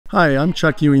Hi, I'm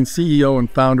Chuck Ewing, CEO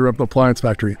and founder of the Appliance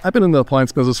Factory. I've been in the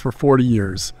appliance business for 40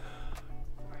 years.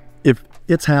 If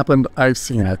it's happened, I've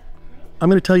seen it. I'm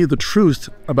going to tell you the truth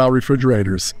about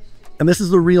refrigerators, and this is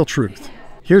the real truth.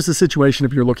 Here's the situation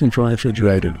if you're looking for a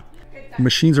refrigerator.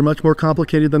 Machines are much more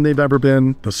complicated than they've ever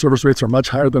been. The service rates are much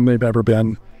higher than they've ever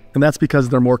been, and that's because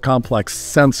they're more complex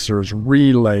sensors,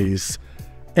 relays,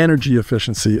 energy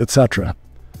efficiency, etc.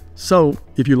 So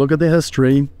if you look at the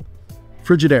history,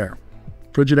 Frigidaire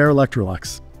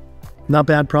Electrolux, not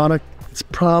bad product. It's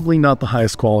probably not the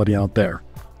highest quality out there,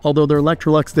 although their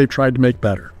Electrolux they've tried to make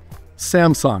better.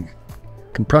 Samsung,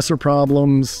 compressor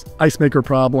problems, ice maker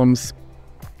problems.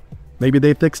 Maybe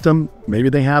they fixed them, maybe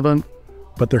they haven't,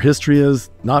 but their history is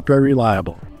not very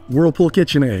reliable. Whirlpool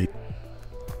KitchenAid,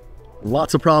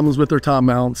 lots of problems with their top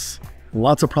mounts,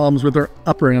 lots of problems with their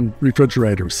upper end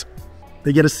refrigerators.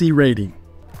 They get a C rating.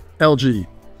 LG,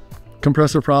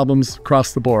 compressor problems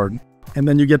across the board. And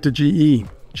then you get to GE.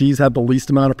 GE's had the least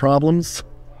amount of problems,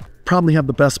 probably have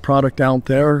the best product out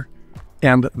there,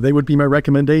 and they would be my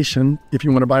recommendation if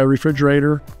you want to buy a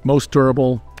refrigerator, most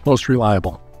durable, most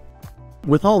reliable.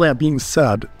 With all that being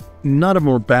said, none of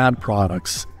them are bad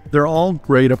products. They're all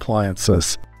great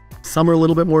appliances. Some are a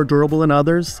little bit more durable than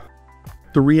others.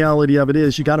 The reality of it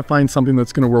is you got to find something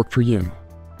that's going to work for you.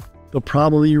 The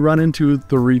problem you run into,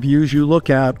 the reviews you look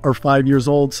at are 5 years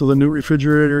old, so the new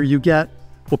refrigerator you get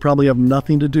will probably have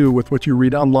nothing to do with what you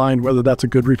read online, whether that's a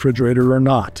good refrigerator or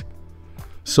not.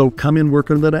 So come in, work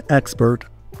with an expert,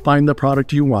 find the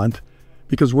product you want,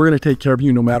 because we're going to take care of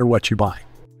you no matter what you buy.